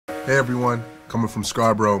Hey everyone, coming from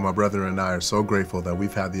Scarborough, my brother and I are so grateful that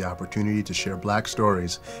we've had the opportunity to share Black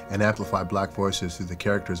stories and amplify Black voices through the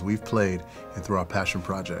characters we've played and through our passion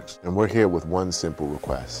projects. And we're here with one simple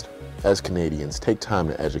request. As Canadians, take time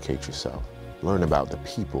to educate yourself. Learn about the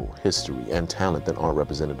people, history, and talent that aren't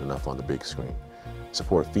represented enough on the big screen.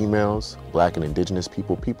 Support females, Black and Indigenous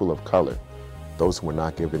people, people of color, those who were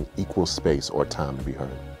not given equal space or time to be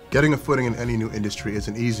heard. Getting a footing in any new industry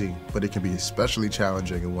isn't easy, but it can be especially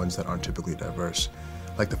challenging in ones that aren't typically diverse,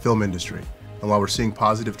 like the film industry. And while we're seeing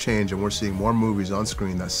positive change and we're seeing more movies on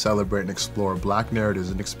screen that celebrate and explore Black narratives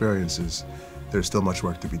and experiences, there's still much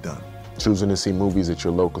work to be done. Choosing to see movies at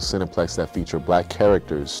your local Cineplex that feature Black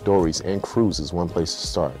characters, stories, and crews is one place to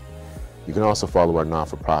start. You can also follow our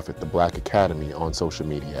non-for-profit, the Black Academy, on social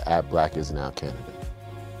media at Black Is Now Canada.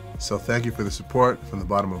 So thank you for the support from the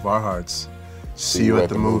bottom of our hearts. See you at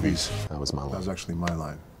the movies. That was my line. That was actually my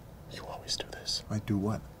line. You always do this. I do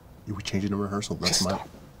what? You were changing the rehearsal. That's my...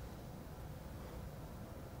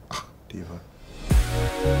 Stop. Diva.